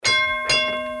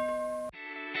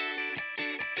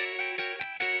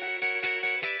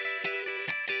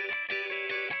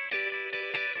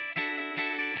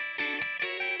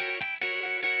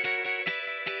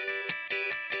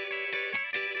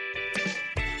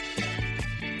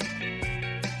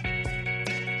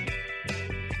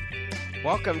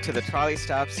Welcome to the Trolley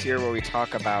Stops here where we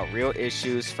talk about real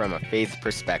issues from a faith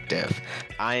perspective.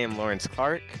 I am Lawrence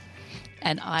Clark.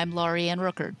 And I'm Laurie Ann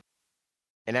Rookard.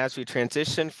 And as we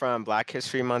transition from Black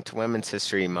History Month to Women's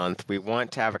History Month, we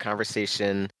want to have a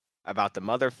conversation about the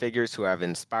mother figures who have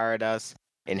inspired us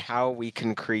and how we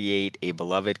can create a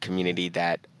beloved community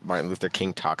that Martin Luther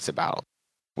King talks about.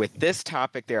 With this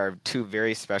topic, there are two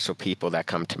very special people that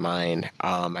come to mind,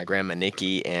 my grandma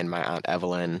Nikki and my aunt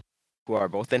Evelyn, who are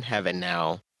both in heaven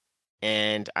now.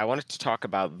 And I wanted to talk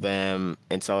about them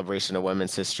in celebration of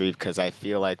women's history because I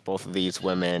feel like both of these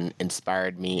women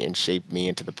inspired me and shaped me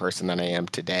into the person that I am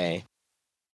today.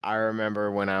 I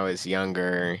remember when I was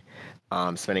younger,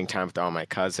 spending time with all my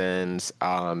cousins,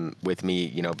 with me,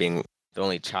 being the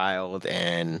only child,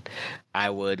 and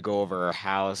I would go over her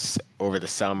house over the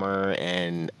summer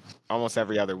and almost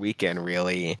every other weekend,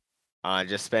 really,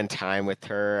 just spend time with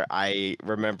her. I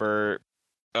remember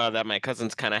that my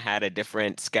cousins kind of had a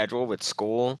different schedule with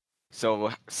school.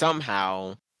 So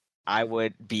somehow I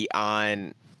would be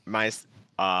on my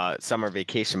summer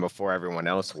vacation before everyone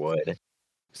else would.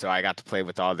 So I got to play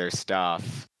with all their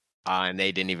stuff, and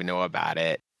they didn't even know about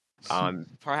it.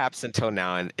 Perhaps until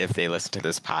now, and if they listen to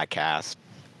this podcast.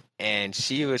 And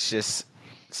she was just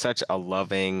such a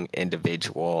loving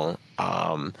individual.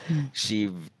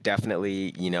 She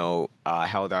definitely,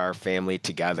 held our family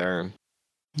together.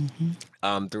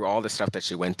 Through all the stuff that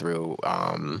she went through,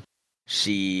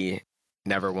 she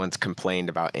never once complained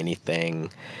about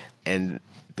anything. And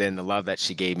then the love that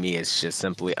she gave me is just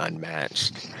simply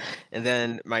unmatched. And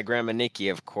then my grandma Nikki,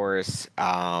 of course,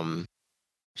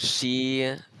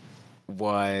 she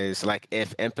was like,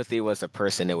 if empathy was a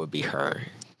person, it would be her.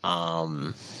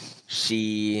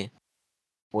 She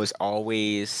was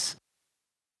always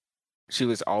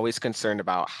concerned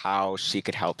about how she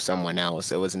could help someone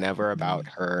else. It was never about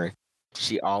her.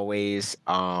 She always,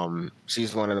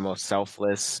 she's one of the most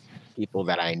selfless people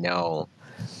that I know.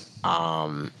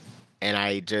 And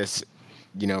I just,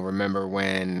 remember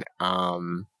when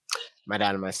my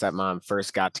dad and my stepmom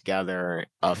first got together,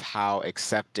 of how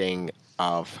accepting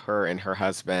of her and her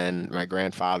husband, my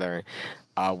grandfather,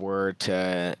 were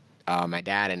to my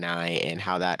dad and I, and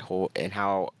how that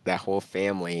whole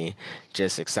family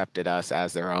just accepted us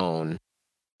as their own.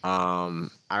 I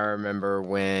remember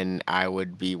when I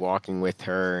would be walking with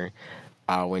her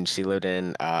when she lived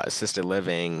in assisted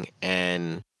living,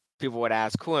 and people would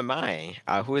ask, "Who am I?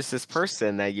 Who is this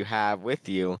person that you have with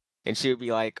you?" And she would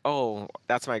be like, "Oh,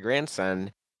 that's my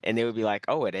grandson." And they would be like,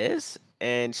 "Oh, it is?"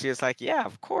 And she was like, "Yeah,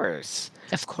 of course."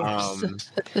 Of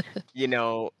course.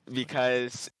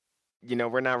 Because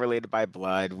we're not related by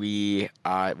blood. We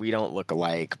don't look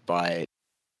alike, but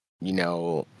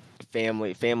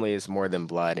family is more than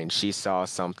blood, and she saw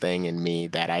something in me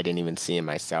that I didn't even see in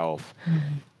myself.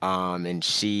 And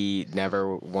she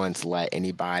never once let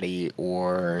anybody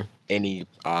or any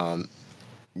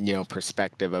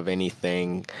perspective of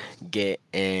anything get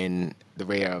in the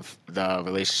way of the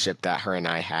relationship that her and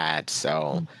I had.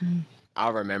 So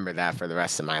I'll remember that for the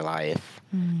rest of my life.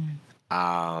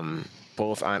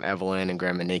 Both Aunt Evelyn and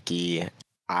Grandma Nikki,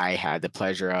 I had the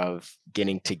pleasure of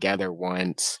getting together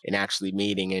once and actually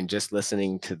meeting, and just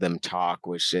listening to them talk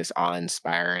was just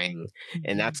awe-inspiring.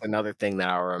 And that's another thing that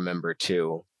I'll remember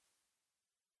too.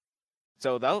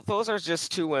 So those are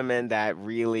just two women that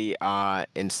really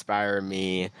inspire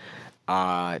me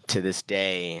to this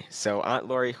day. So Aunt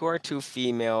Lori, who are two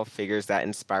female figures that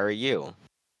inspire you?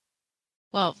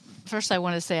 Well, first I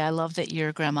want to say I love that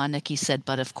your grandma Nikki said,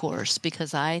 "But of course,"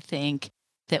 because I think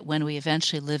that when we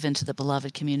eventually live into the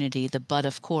beloved community, the "but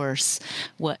of course,"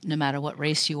 no matter what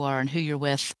race you are and who you're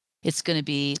with, it's going to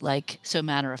be like so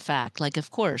matter of fact. Like,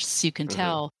 of course, you can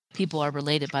tell people are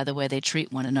related by the way they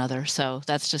treat one another. So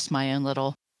that's just my own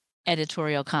little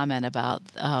editorial comment about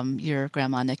your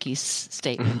grandma Nikki's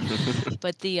statement.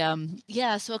 But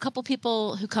so a couple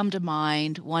people who come to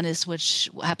mind. One is, which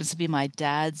happens to be my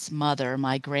dad's mother,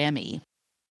 my Grammy.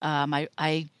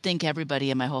 I think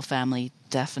everybody in my whole family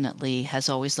definitely has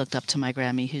always looked up to my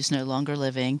Grammy, who's no longer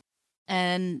living.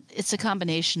 And it's a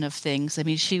combination of things. I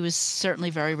mean, she was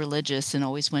certainly very religious and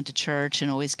always went to church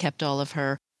and always kept all of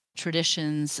her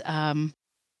traditions.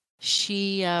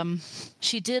 She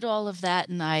did all of that,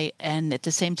 and at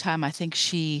the same time, I think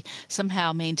she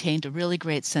somehow maintained a really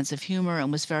great sense of humor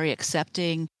and was very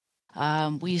accepting.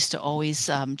 We used to always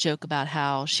joke about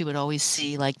how she would always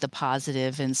see like the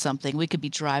positive in something. We could be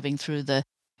driving through the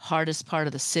hardest part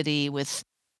of the city with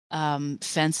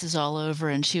fences all over,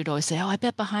 and she would always say, "Oh, I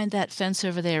bet behind that fence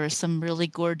over there is some really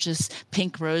gorgeous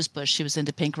pink rose bush." She was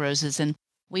into pink roses, and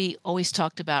we always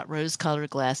talked about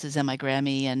rose-colored glasses and my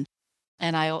Grammy, and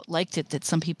And I liked it that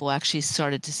some people actually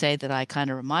started to say that I kind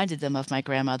of reminded them of my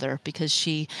grandmother because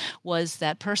she was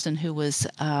that person who was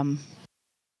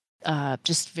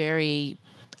just very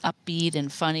upbeat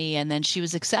and funny. And then she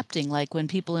was accepting, like when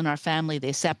people in our family,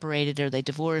 they separated or they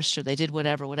divorced or they did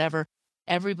whatever,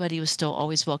 everybody was still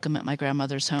always welcome at my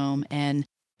grandmother's home. And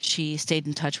she stayed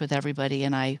in touch with everybody.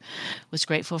 And I was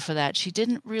grateful for that. She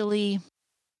didn't really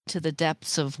to the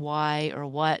depths of why or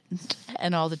what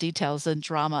and all the details and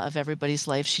drama of everybody's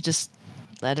life. She just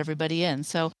let everybody in.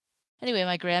 So anyway,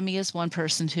 my Grammy is one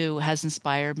person who has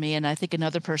inspired me. And I think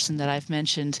another person that I've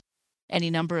mentioned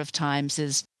any number of times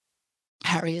is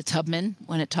Harriet Tubman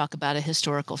when it talk about a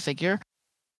historical figure.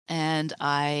 And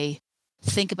I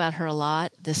think about her a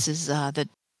lot. This is the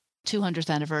 200th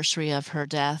anniversary of her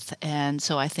death. And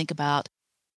so I think about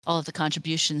all of the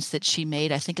contributions that she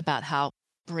made. I think about how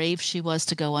brave she was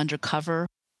to go undercover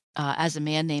as a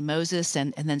man named Moses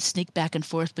and then sneak back and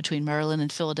forth between Maryland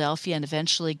and Philadelphia and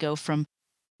eventually go from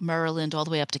Maryland all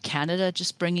the way up to Canada,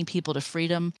 just bringing people to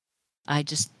freedom. I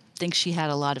just think she had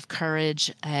a lot of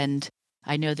courage, and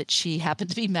I know that she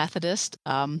happened to be Methodist.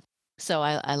 So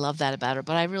I love that about her.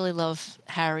 But I really love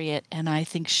Harriet, and I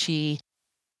think she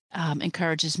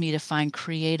encourages me to find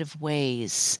creative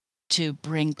ways to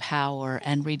bring power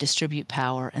and redistribute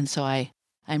power. And so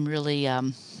I'm really, I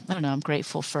don't know, I'm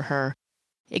grateful for her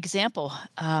example.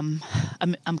 I'm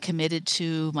committed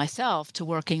to myself to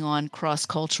working on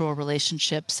cross-cultural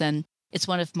relationships, and it's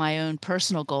one of my own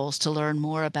personal goals to learn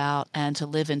more about and to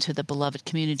live into the beloved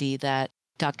community that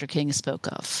Dr. King spoke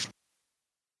of.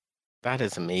 That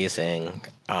is amazing.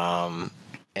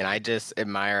 And I just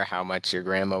admire how much your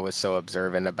grandma was so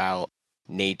observant about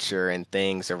nature and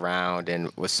things around and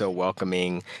was so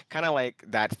welcoming, kind of like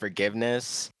that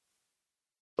forgiveness.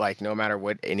 Like no matter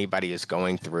what anybody is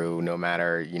going through, no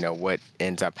matter, what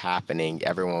ends up happening,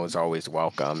 everyone was always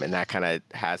welcome. And that kind of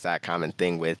has that common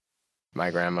thing with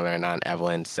my grandmother and Aunt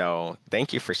Evelyn. So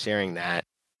thank you for sharing that.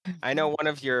 I know one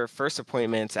of your first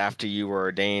appointments after you were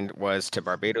ordained was to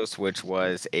Barbados, which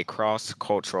was a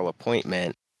cross-cultural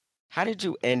appointment. How did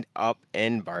you end up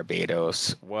in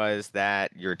Barbados? Was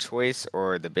that your choice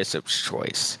or the bishop's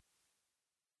choice?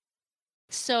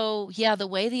 So, yeah, the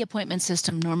way the appointment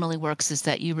system normally works is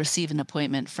that you receive an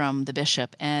appointment from the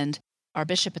bishop. And our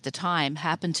bishop at the time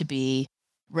happened to be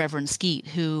Reverend Skeet,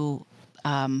 who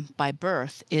by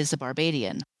birth is a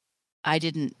Barbadian. I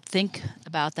didn't think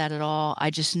about that at all.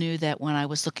 I just knew that when I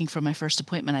was looking for my first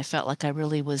appointment, I felt like I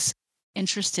really was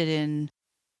interested in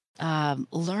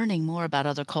learning more about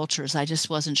other cultures. I just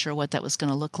wasn't sure what that was going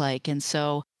to look like. And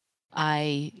so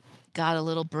I got a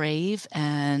little brave.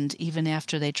 And even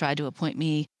after they tried to appoint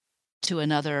me to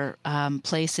another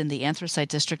place in the Anthracite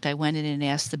district, I went in and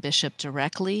asked the bishop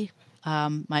directly,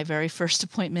 my very first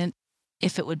appointment,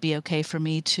 if it would be okay for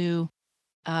me to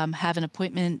have an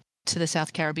appointment to the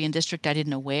South Caribbean district. I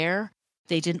didn't know where.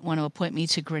 They didn't want to appoint me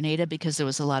to Grenada because there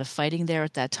was a lot of fighting there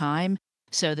at that time.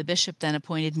 So the bishop then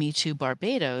appointed me to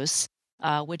Barbados,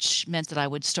 which meant that I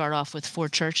would start off with 4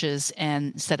 churches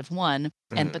and instead of 1.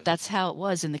 But that's how it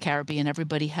was in the Caribbean.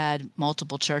 Everybody had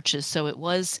multiple churches. So it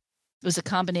was a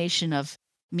combination of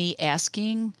me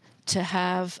asking to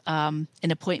have an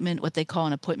appointment, what they call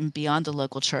an appointment beyond the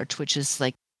local church, which is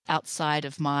like outside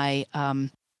of my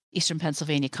Eastern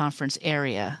Pennsylvania Conference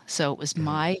area. So it was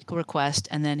my request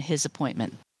and then his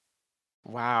appointment.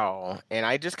 Wow. And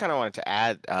I just kind of wanted to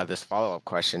add this follow-up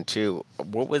question too.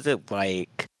 What was it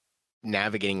like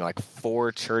navigating like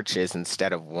 4 churches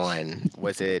instead of 1?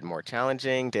 Was it more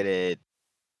challenging? Did it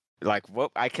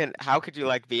how could you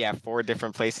like be at 4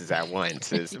 different places at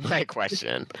once is my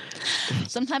question.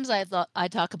 Sometimes I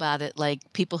talk about it like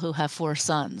people who have 4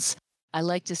 sons. I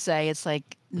like to say it's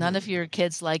like none of your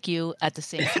kids like you at the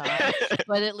same time,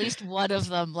 but at least one of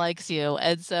them likes you.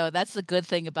 And so that's the good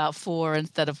thing about 4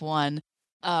 instead of 1.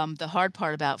 The hard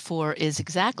part about 4 is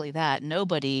exactly that.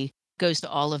 Nobody goes to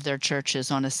all of their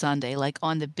churches on a Sunday. Like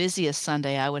on the busiest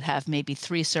Sunday, I would have maybe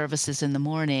 3 services in the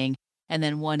morning and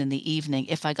then 1 in the evening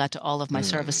if I got to all of my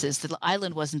services. The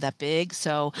island wasn't that big,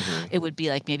 so it would be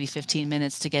like maybe 15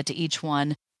 minutes to get to each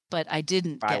one. But I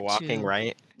didn't By get walking, to.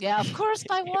 right? Yeah, of course,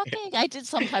 by walking. I did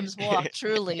sometimes walk,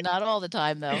 truly, not all the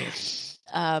time though.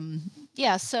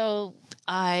 Yeah, so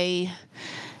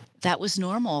that was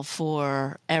normal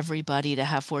for everybody to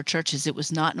have 4 churches. It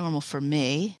was not normal for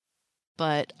me,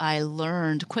 but I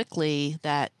learned quickly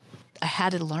that I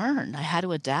had to learn. I had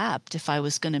to adapt if I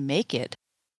was going to make it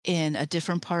in a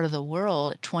different part of the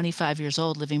world. At 25 years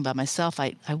old, living by myself,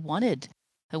 I wanted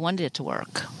it to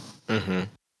work. hmm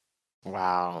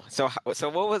Wow. So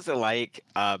what was it like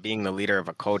being the leader of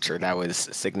a culture that was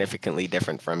significantly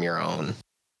different from your own?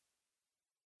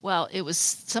 Well,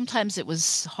 sometimes it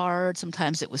was hard,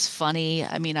 sometimes it was funny.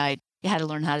 I mean, I had to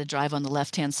learn how to drive on the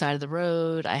left-hand side of the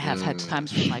road. I have had Mm.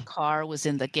 times where my car was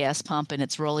in the gas pump and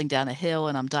it's rolling down a hill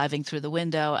and I'm diving through the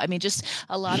window. I mean, just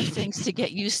a lot of things to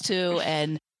get used to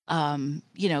and,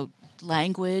 you know,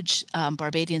 language.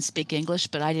 Barbadians speak English,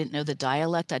 but I didn't know the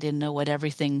dialect. I didn't know what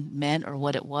everything meant or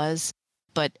what it was.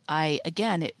 But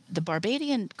the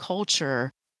Barbadian culture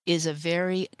is a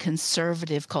very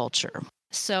conservative culture.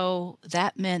 So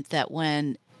that meant that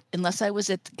unless I was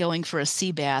going for a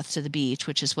sea bath to the beach,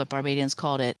 which is what Barbadians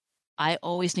called it, I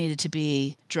always needed to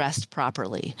be dressed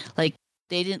properly. Like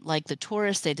they didn't like the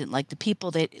tourists, they didn't like the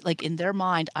people. They like in their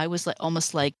mind, I was like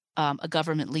almost like a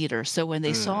government leader. So when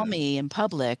they saw Mm. me in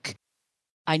public,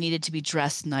 I needed to be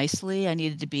dressed nicely. I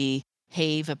needed to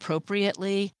behave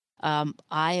appropriately.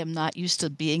 I am not used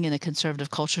to being in a conservative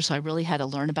culture, so I really had to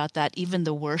learn about that. Even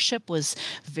the worship was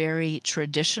very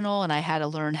traditional, and I had to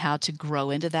learn how to grow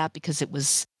into that because it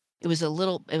was a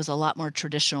lot more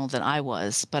traditional than I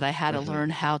was. But I had to Mhm. learn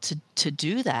how to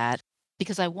do that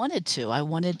because I wanted to. I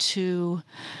wanted to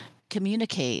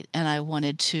communicate and I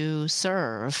wanted to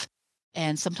serve.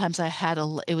 And sometimes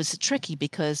it was tricky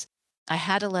because I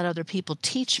had to let other people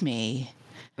teach me,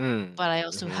 Mm. but I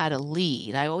also Mhm. had to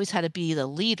lead. I always had to be the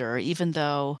leader, even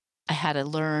though I had to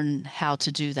learn how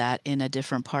to do that in a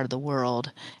different part of the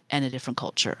world and a different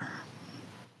culture.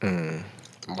 Mm.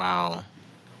 Wow.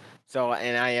 So,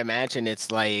 and I imagine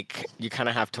it's like you kind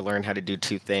of have to learn how to do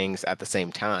two things at the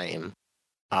same time.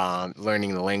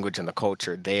 Learning the language and the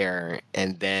culture there,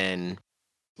 and then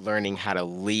learning how to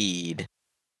lead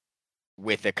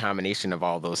with a combination of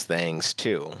all those things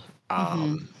too. Mhm.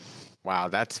 Um, wow,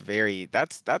 that's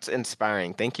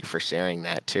inspiring. Thank you for sharing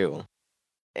that too.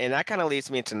 And that kind of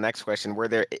leads me into the next question.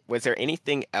 Was there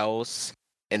anything else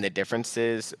in the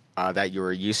differences that you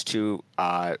were used to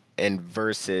and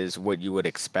versus what you would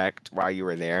expect while you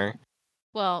were there?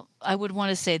 Well, I would want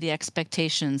to say the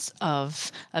expectations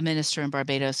of a minister in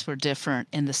Barbados were different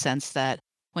in the sense that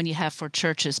when you have 4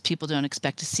 churches, people don't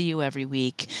expect to see you every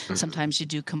week. Mhm. Sometimes you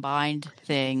do combined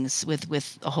things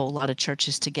with a whole lot of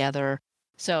churches together.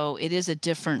 So it is a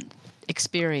different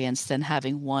experience than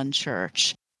having one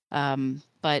church.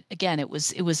 But again, it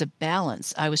was a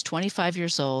balance. I was 25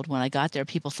 years old when I got there.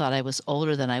 People thought I was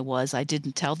older than I was. I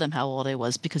didn't tell them how old I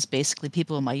was because basically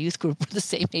people in my youth group were the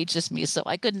same age as me, so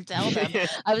I couldn't tell them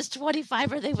I was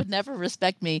 25 or they would never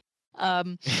respect me.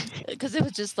 Because it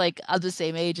was just like I'm the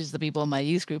same age as the people in my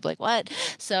youth group. Like what?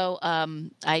 So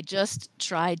I just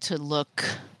tried to look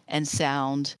and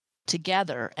sound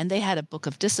together, and they had a book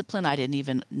of discipline I didn't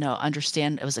even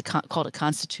understand. It was called a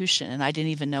constitution, and I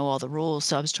didn't even know all the rules.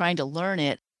 So I was trying to learn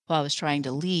it while I was trying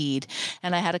to lead.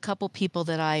 And I had a couple people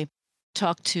that I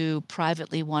talked to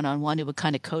privately one on one who would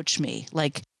kind of coach me,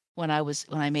 like when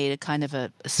I made a kind of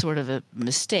a sort of a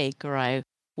mistake, or I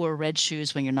wore red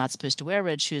shoes when you're not supposed to wear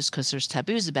red shoes because there's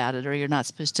taboos about it, or you're not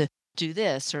supposed to do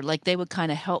this, or like they would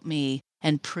kind of help me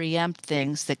and preempt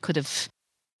things that could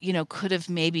have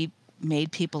maybe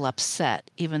made people upset,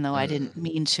 even though I Mm. didn't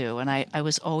mean to. And I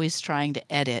was always trying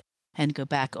to edit and go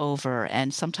back over.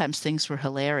 And sometimes things were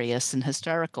hilarious and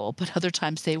hysterical, but other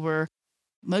times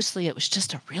mostly it was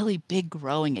just a really big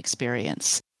growing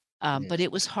experience. But Mm.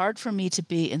 it was hard for me to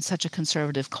be in such a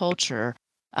conservative culture,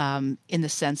 in the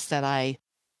sense that I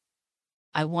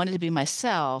wanted to be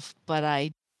myself, but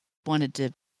I wanted to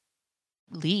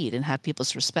lead and have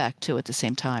people's respect too at the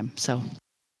same time. So,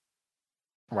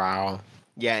 Wow.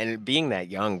 Yeah, and being that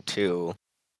young too,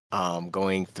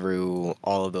 going through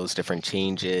all of those different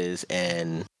changes,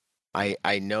 and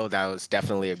I know that was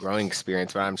definitely a growing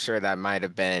experience, but I'm sure that might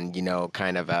have been,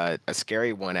 kind of a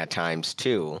scary one at times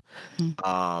too,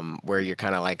 mm, where you're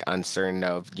kind of like uncertain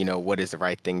of, what is the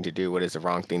right thing to do, what is the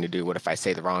wrong thing to do, what if I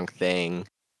say the wrong thing?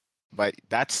 But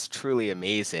that's truly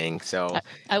amazing. So, I,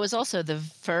 I was also the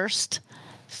first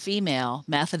female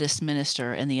Methodist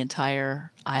minister in the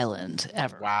entire island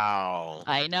ever. wow.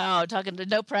 I know, talking to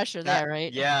no pressure That there,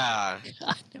 right? yeah.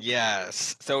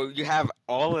 Yes. So you have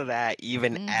all of that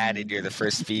even added. Mhm. You're the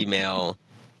first female.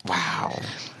 Wow.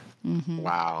 Mhm.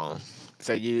 Wow.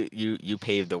 So you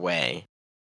paved the way.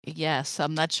 Yes,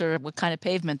 I'm not sure what kind of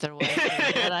pavement there was,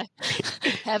 but I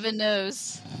heaven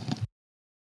knows.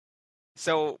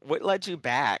 So what led you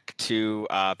back to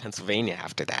Pennsylvania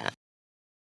after that?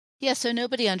 Yeah, so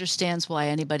nobody understands why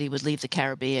anybody would leave the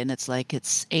Caribbean. It's like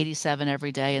it's 87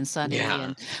 every day and sunny, Yeah.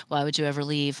 and why would you ever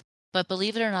leave? But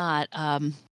believe it or not,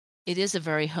 it is a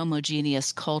very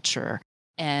homogeneous culture,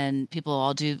 and people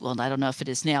all do. Well, I don't know if it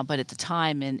is now, but at the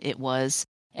time, and it was.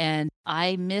 And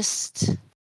I missed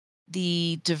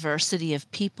the diversity of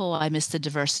people. I missed the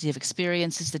diversity of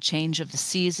experiences, the change of the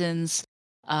seasons.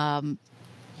 Um,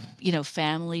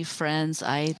 family, friends,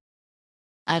 I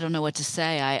don't know what to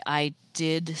say.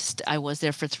 I was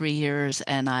there for 3 years,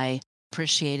 and I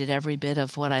appreciated every bit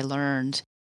of what I learned,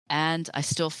 and I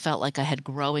still felt like I had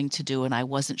growing to do, and I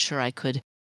wasn't sure I could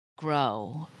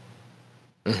grow.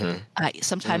 Mhm. I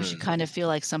sometimes you Mm, kind of feel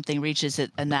like something reaches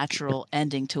a natural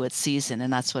ending to its season,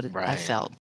 and that's what I right.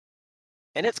 felt.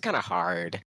 And it's kinda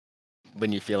hard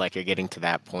when you feel like you're getting to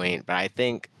that point, but I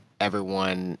think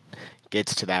everyone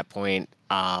gets to that point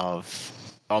of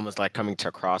almost like coming to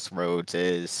a crossroads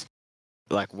is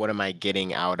like, what am I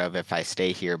getting out of if I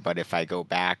stay here? But if I go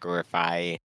back or if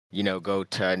I, go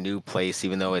to a new place,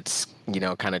 even though it's,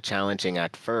 kind of challenging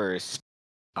at first,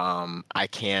 I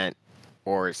can't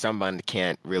or someone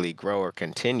can't really grow or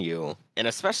continue. And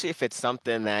especially if it's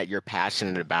something that you're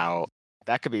passionate about,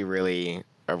 that could be really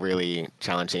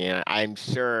challenging. And I'm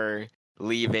sure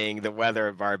leaving the weather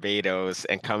of Barbados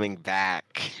and coming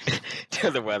back to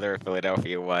the weather of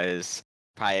Philadelphia was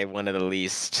probably one of the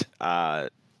least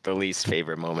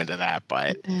favorite moment of that.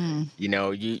 But Mm,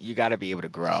 you got to be able to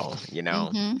grow.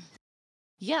 mhm.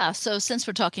 Yeah, so since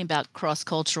we're talking about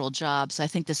cross-cultural jobs, I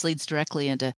think this leads directly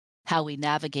into how we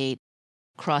navigate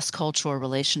cross-cultural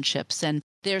relationships. And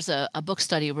there's a book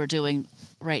study we're doing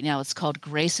right now. It's called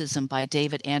Gracism by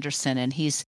David Anderson, and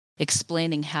he's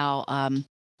explaining how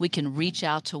we can reach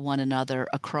out to one another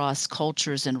across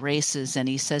cultures and races. And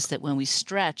he says that when we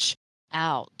stretch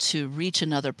out to reach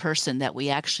another person, that we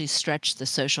actually stretch the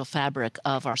social fabric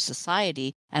of our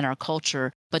society and our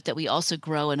culture, but that we also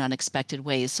grow in unexpected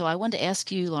ways. So I wanted to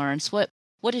ask you, Lawrence, what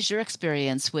is your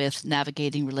experience with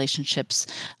navigating relationships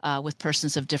with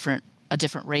persons of a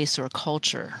different race or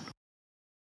culture?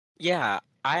 Yeah,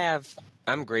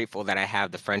 I'm grateful that I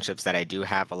have the friendships that I do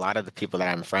have. A lot of the people that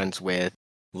I'm friends with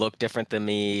look different than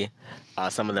me.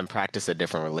 Some of them practice a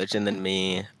different religion than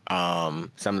me.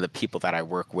 Some of the people that I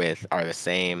work with are the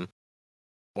same.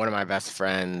 One of my best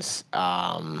friends,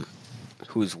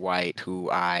 who's white, who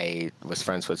I was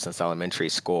friends with since elementary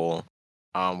school,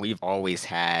 we've always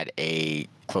had a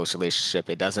close relationship.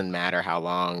 It doesn't matter how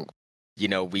long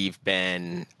we've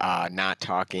been not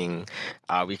talking,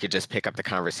 we could just pick up the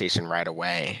conversation right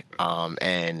away.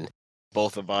 And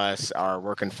both of us are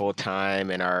working full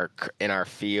time in our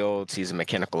fields. He's a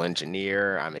mechanical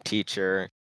engineer. I'm a teacher.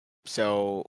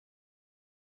 So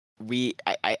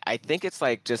I think it's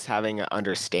like just having an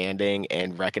understanding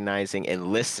and recognizing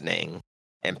and listening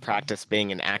and practice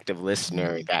being an active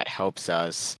listener Mhm, that helps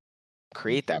us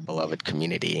create that mhm, beloved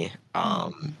community,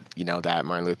 mhm, that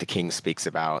Martin Luther King speaks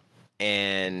about.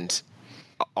 And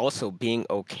also being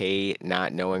okay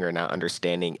not knowing or not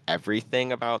understanding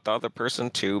everything about the other person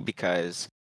too, because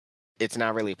it's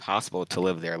not really possible to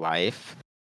live their life.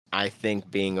 I think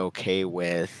being okay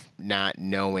with not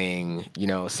knowing,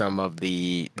 some of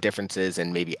the differences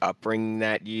and maybe upbringing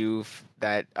that you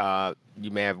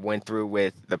may have went through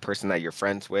with the person that you're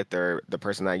friends with or the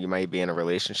person that you might be in a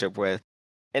relationship with.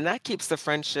 And that keeps the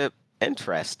friendship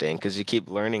interesting because you keep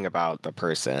learning about the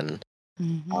person.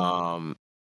 mhm, Um,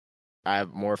 I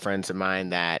have more friends of mine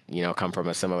that, come from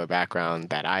a similar background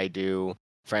that I do.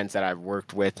 Friends that I've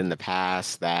worked with in the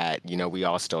past that, we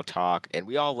all still talk and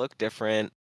we all look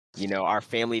different. Our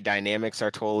family dynamics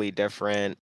are totally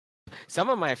different. Some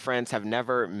of my friends have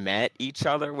never met each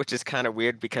other, which is kind of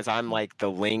weird because I'm like the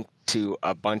link to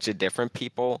a bunch of different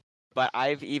people. But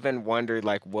I've even wondered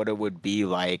like what it would be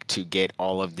like to get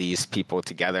all of these people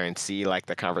together and see like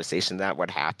the conversation that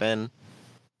would happen.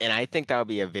 And I think that would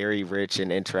be a very rich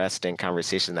and interesting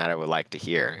conversation that I would like to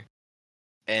hear.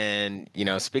 And,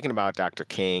 speaking about Dr.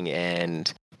 King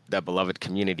and the beloved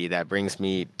community, that brings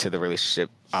me to the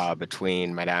relationship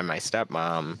between my dad and my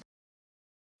stepmom.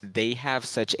 They have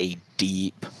such a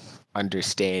deep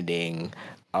understanding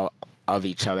of, of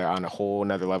each other on a whole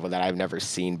nother level that I've never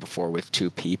seen before with two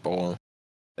people.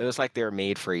 It was like they were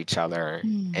made for each other.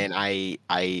 mm, And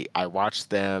I watch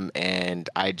them and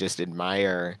I just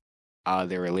admire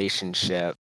their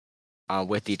relationship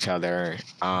with each other.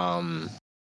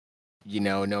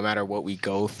 No matter what we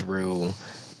go through,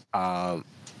 um,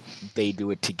 they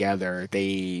do it together.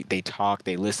 They talk,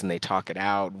 they listen, they talk it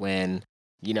out when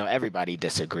everybody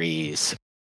disagrees.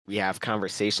 We have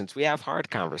conversations. We have hard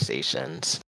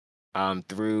conversations.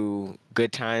 Through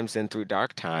good times and through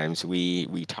dark times,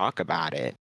 we talk about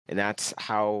it, and that's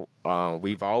how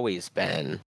we've always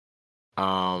been.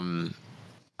 Um,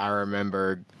 I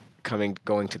remember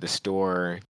going to the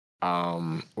store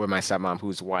with my stepmom,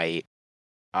 who's white,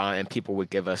 and people would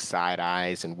give us side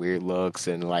eyes and weird looks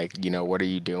and like, what are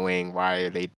you doing? Why are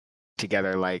they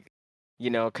together? Like,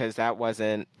 because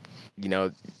you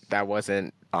know, that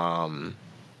wasn't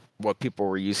what people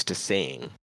were used to seeing.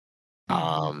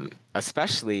 Mhm.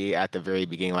 Especially at the very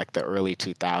beginning, like the early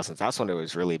 2000s. That's when it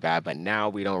was really bad. But now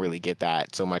we don't really get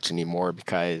that so much anymore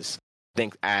because I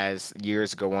think as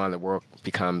years go on, the world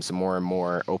becomes more and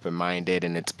more open minded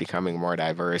and it's becoming more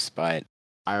diverse. But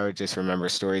I would just remember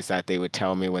stories that they would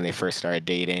tell me when they first started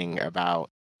dating about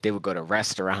they would go to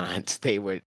restaurants, they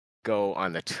would go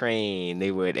on the train,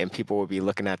 and people would be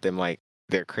looking at them like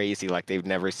they're crazy, like they've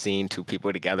never seen two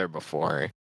people together before.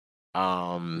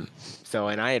 Um,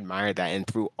 and I admire that. And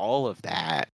through all of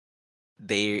that,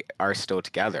 they are still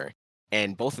together.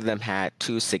 And both of them had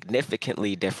two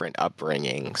significantly different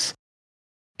upbringings.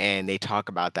 And they talk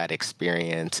about that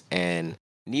experience. And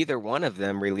neither one of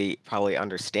them really probably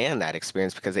understand that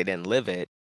experience because they didn't live it.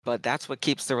 But that's what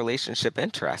keeps the relationship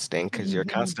interesting because you're Mhm.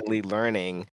 constantly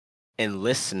learning and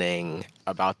listening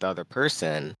about the other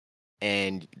person.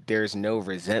 And there's no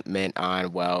resentment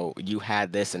on, well, you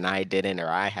had this and I didn't, or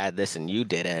I had this and you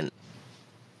didn't.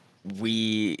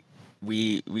 We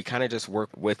we we kind of just work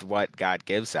with what God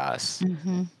gives us.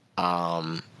 Mhm.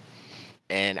 Um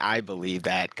and I believe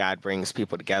that God brings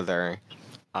people together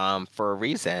for a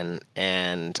reason,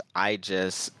 and I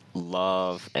just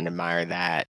love and admire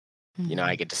that.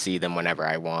 I Mhm. get to see them whenever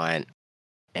I want,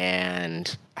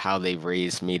 and how they've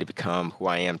raised me to become who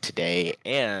I am today.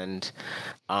 And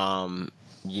um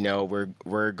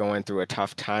we're going through a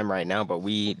tough time right now, but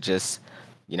we just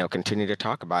continue to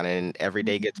talk about it, and every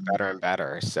day gets Mhm. better and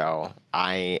better. So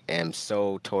I am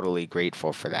so totally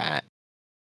grateful for that.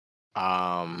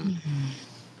 um Mhm.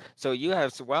 so you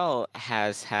as well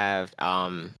has have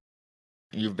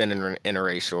you've been in an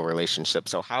interracial relationship,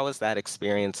 so how is that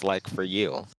experience like for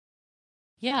you?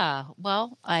 Yeah,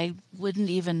 well, I wouldn't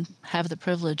even have the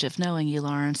privilege of knowing you,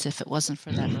 Lawrence, if it wasn't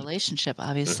for that relationship,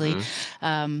 obviously. Mm-hmm.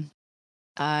 Um,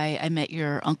 I met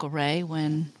your Uncle Ray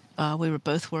when we were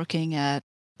both working at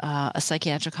a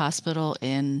psychiatric hospital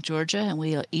in Georgia, and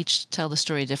we each tell the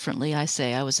story differently. I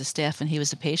say I was a staff and he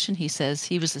was a patient. He says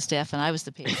he was the staff and I was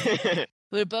the patient.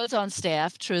 We were both on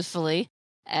staff, truthfully,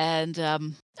 and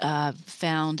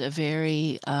found a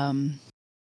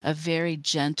very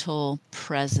gentle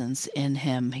presence in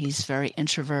him. He's very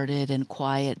introverted and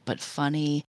quiet, but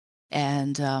funny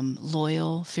and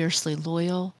loyal, fiercely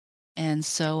loyal. And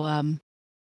so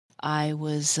I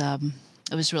was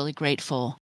really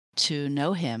grateful to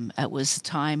know him. It was a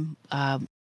time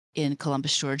in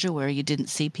Columbus, Georgia, where you didn't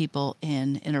see people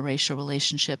in interracial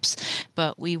relationships,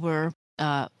 but we were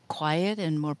quiet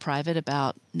and more private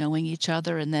about knowing each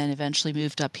other, and then eventually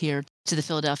moved up here to the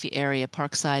Philadelphia area,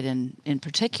 Parkside in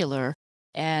particular.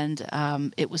 And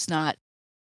it was not.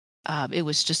 It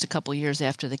was just a couple years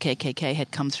after the KKK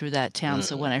had come through that town.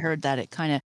 So when I heard that, it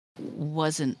kind of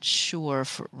wasn't sure.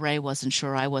 Ray wasn't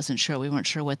sure. I wasn't sure. We weren't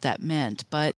sure what that meant,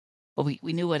 but well,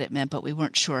 we knew what it meant, but we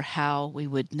weren't sure how we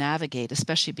would navigate,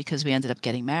 especially because we ended up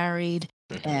getting married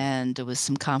Mm-hmm. and there was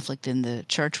some conflict in the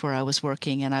church where I was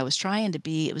working. And I was trying to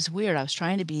be, it was weird. I was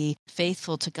trying to be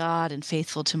faithful to God and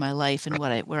faithful to my life and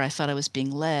where I thought I was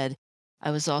being led.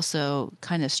 I was also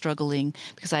kind of struggling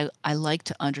because I like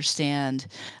to understand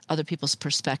other people's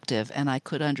perspective, and I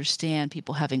could understand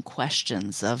people having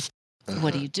questions of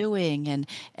what are Mm-hmm. you doing,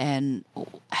 and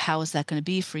how is that going to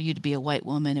be for you to be a white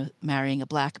woman marrying a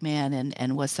black man,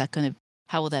 and what's that going to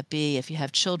how will that be if you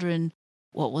have children?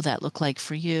 What will that look like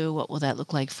for you? What will that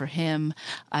look like for him?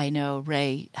 I know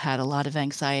Ray had a lot of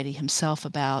anxiety himself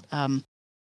about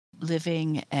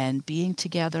living and being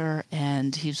together,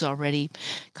 and he's already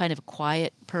kind of a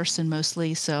quiet person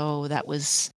mostly, so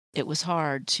it was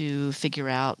hard to figure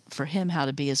out for him how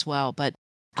to be as well. But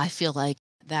I feel like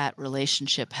that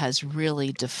relationship has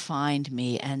really defined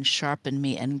me and sharpened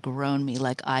me and grown me.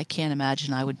 Like I can't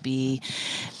imagine I would be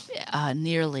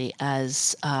nearly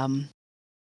as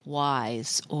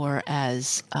wise or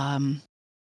as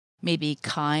maybe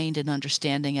kind and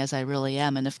understanding as I really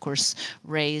am. And of course,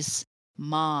 Ray's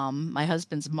mom, my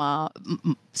husband's mom,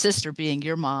 sister being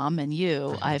your mom and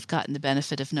you, Mm-hmm. I've gotten the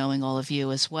benefit of knowing all of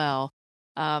you as well.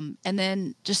 And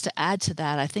then just to add to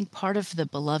that, I think part of the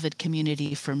beloved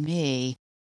community for me,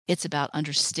 it's about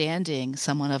understanding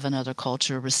someone of another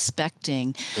culture,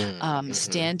 respecting, Mm-hmm.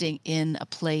 standing in a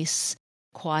place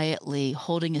quietly,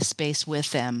 holding a space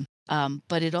with them.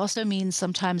 But it also means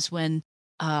sometimes when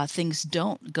things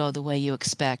don't go the way you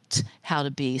expect how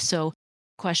to be. So,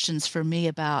 questions for me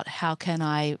about how can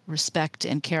I respect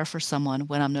and care for someone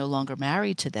when I'm no longer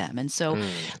married to them. And so,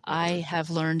 I Mm-hmm. have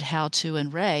learned how to,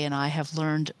 and Ray and I have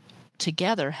learned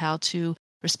together how to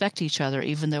respect each other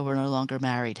even though we're no longer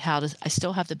married? How does I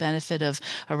still have the benefit of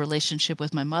a relationship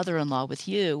with my mother-in-law, with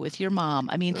you, with your mom?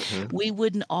 I mean, Hmm. we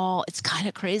wouldn't all, it's kind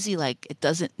of crazy. Like, it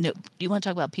doesn't, no, you want to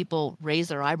talk about people raise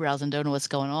their eyebrows and don't know what's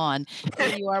going on.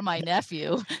 Here you are, my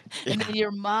nephew. And then Yeah.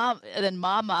 your mom, and then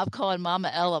mama, I'm calling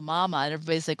Mama Ella Mama. And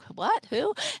everybody's like, what?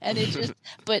 Who? And it just,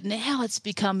 but now it's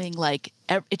becoming like,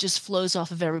 it just flows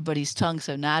off of everybody's tongue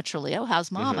so naturally. Oh, how's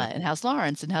Hmm. mama? And how's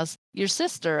Lawrence? And how's your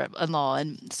sister-in-law?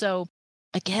 And so,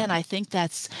 again, I think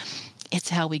it's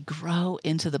how we grow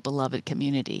into the beloved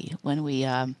community when we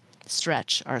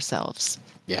stretch ourselves.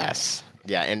 Yes.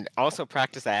 Yeah. And also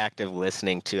practice that active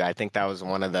listening too. I think that was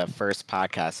one of the first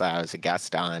podcasts I was a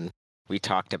guest on. We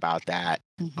talked about that.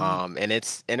 Hmm. And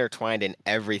it's intertwined in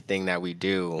everything that we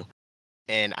do.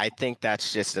 And I think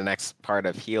that's just the next part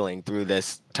of healing through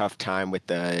this tough time with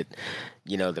the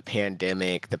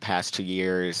pandemic, the past 2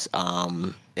 years.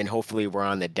 And hopefully we're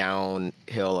on the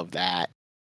downhill of that.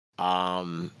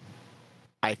 Um,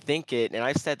 I think and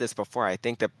I've said this before, I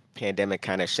think the pandemic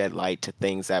kind of shed light to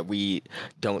things that we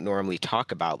don't normally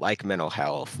talk about, like mental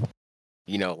health,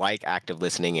 like active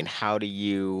listening, and how do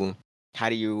you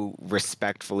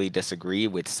respectfully disagree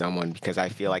with someone? Because I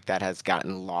feel like that has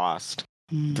gotten lost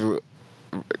Mm. through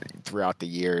throughout the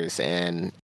years.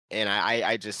 And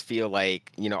I just feel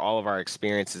like, all of our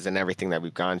experiences and everything that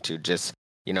we've gone to just,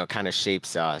 kind of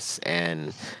shapes us,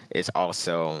 and it's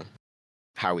also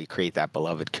how we create that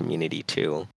beloved community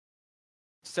too.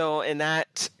 So, and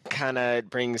that kind of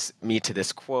brings me to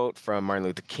this quote from Martin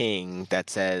Luther King that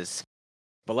says,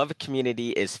 beloved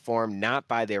community is formed not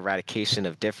by the eradication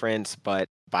of difference, but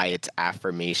by its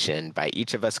affirmation, by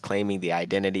each of us claiming the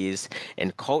identities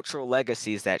and cultural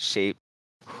legacies that shape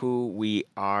who we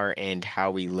are and how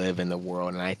we live in the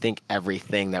world. And I think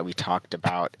everything that we talked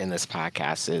about in this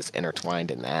podcast is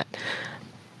intertwined in that.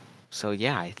 So,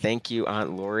 yeah, I thank you,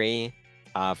 Aunt Lori,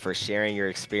 for sharing your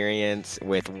experience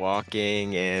with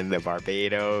walking in the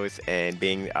Barbados and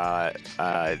being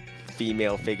a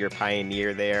female figure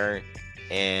pioneer there.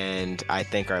 And I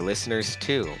thank our listeners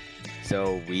too.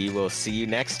 So we will see you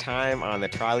next time on The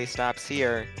Trolley Stops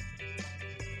Here.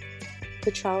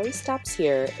 The Trolley Stops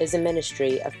Here is a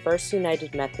ministry of First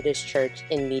United Methodist Church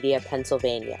in Media,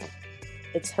 Pennsylvania.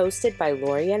 It's hosted by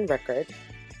Lori Ann Rickard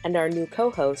and our new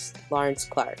co-host, Lawrence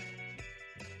Clark.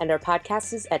 And our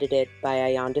podcast is edited by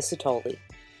Ayanda Sotoli.